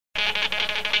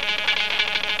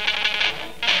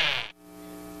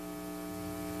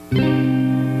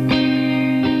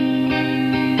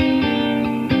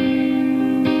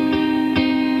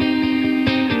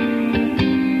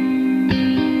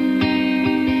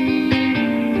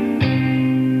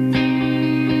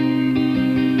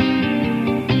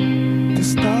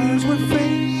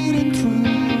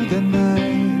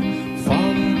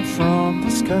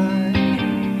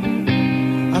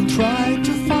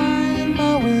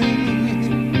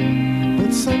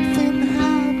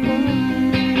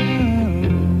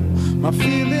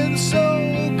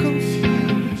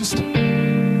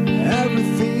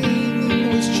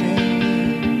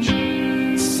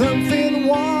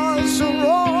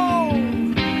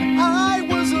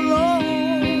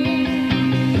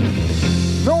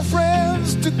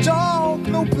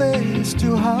miles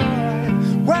too high.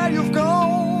 Where you've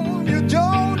gone, you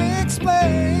don't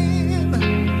explain.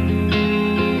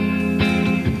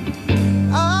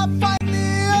 I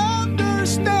finally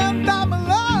understand I'm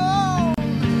alone,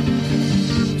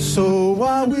 so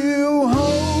I will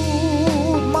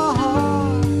hold my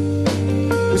heart.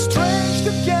 It's strange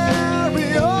to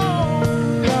carry on.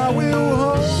 I will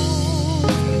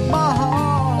hold my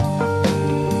heart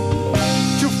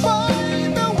to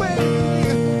find a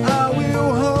way. I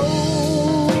will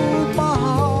hold my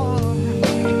heart.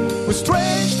 It's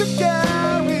strange to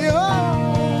carry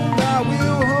on. I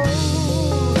will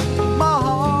hold my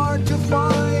heart to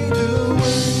find a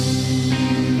way.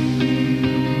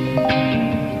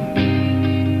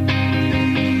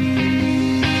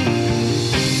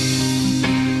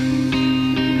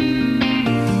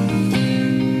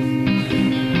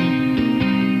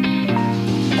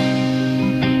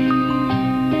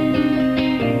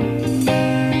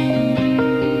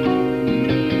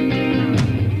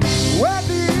 Where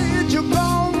did you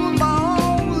go, my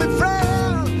only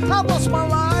friend? I lost my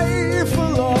life, I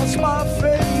lost my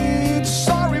faith.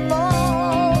 Sorry,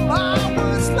 Mom, I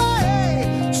was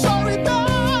late. Sorry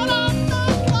that I'm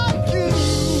not like you.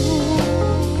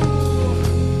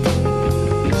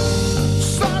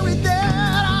 Sorry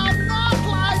that I'm not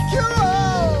like you.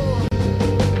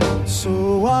 So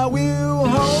I will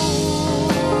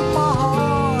hold my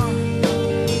heart.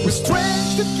 We're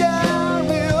strange to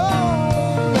carry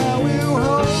on. I will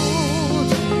hold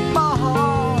my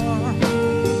heart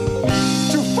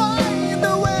to find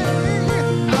a way.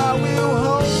 I will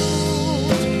hold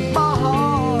my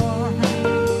heart.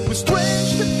 We're strange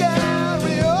to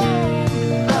carry on.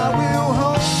 I will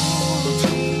hold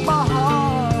my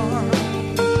heart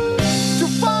to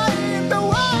find a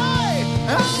way.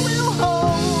 I will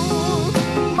hold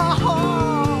my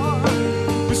heart.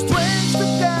 We're strange to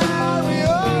carry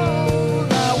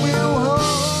on. I will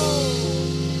hold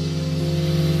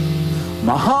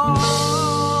my heart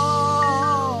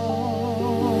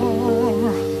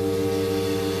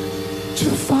to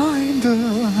find a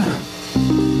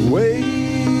way.